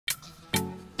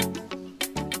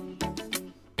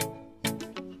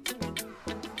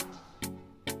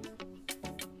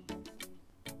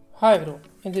Hi everyone,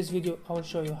 in this video I will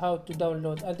show you how to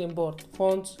download and import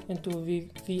fonts into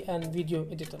VN video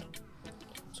editor.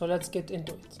 So let's get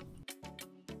into it.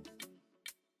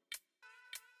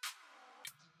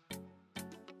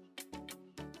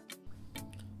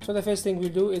 So the first thing we'll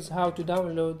do is how to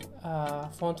download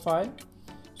a font file.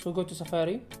 So go to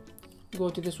Safari, go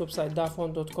to this website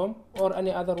dafont.com or any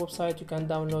other website you can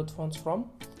download fonts from.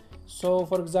 So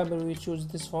for example we choose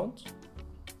this font.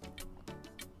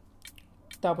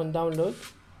 Tap on download,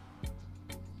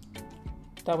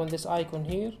 tap on this icon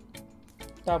here,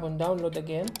 tap on download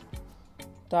again,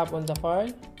 tap on the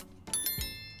file,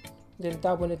 then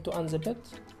tap on it to unzip it.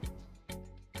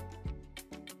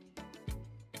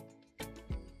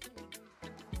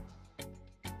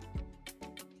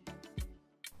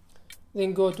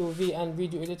 Then go to VN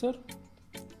video editor,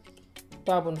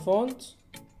 tap on font,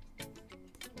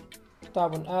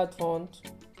 tap on add font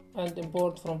and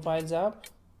import from files app.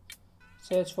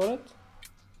 Search for it,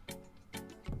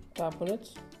 tap on it,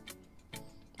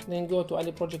 then go to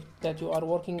any project that you are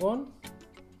working on,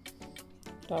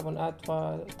 tap on add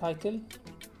file title,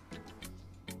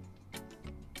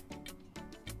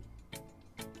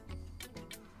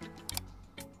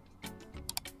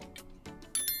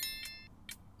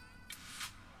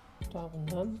 tap on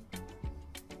done,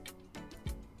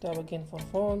 tap again for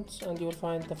fonts and you will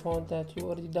find the font that you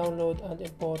already download and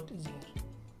import is here.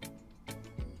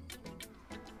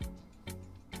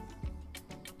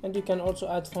 And you can also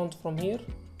add font from here,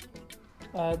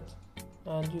 and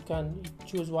you can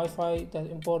choose Wi-Fi that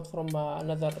import from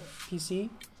another PC,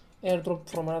 airdrop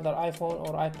from another iPhone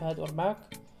or iPad or Mac,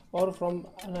 or from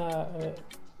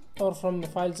the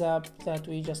files app that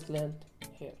we just learned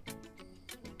here.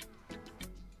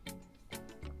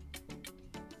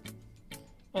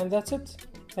 And that's it.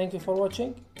 Thank you for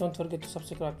watching. Don't forget to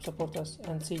subscribe to support us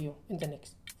and see you in the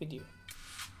next video.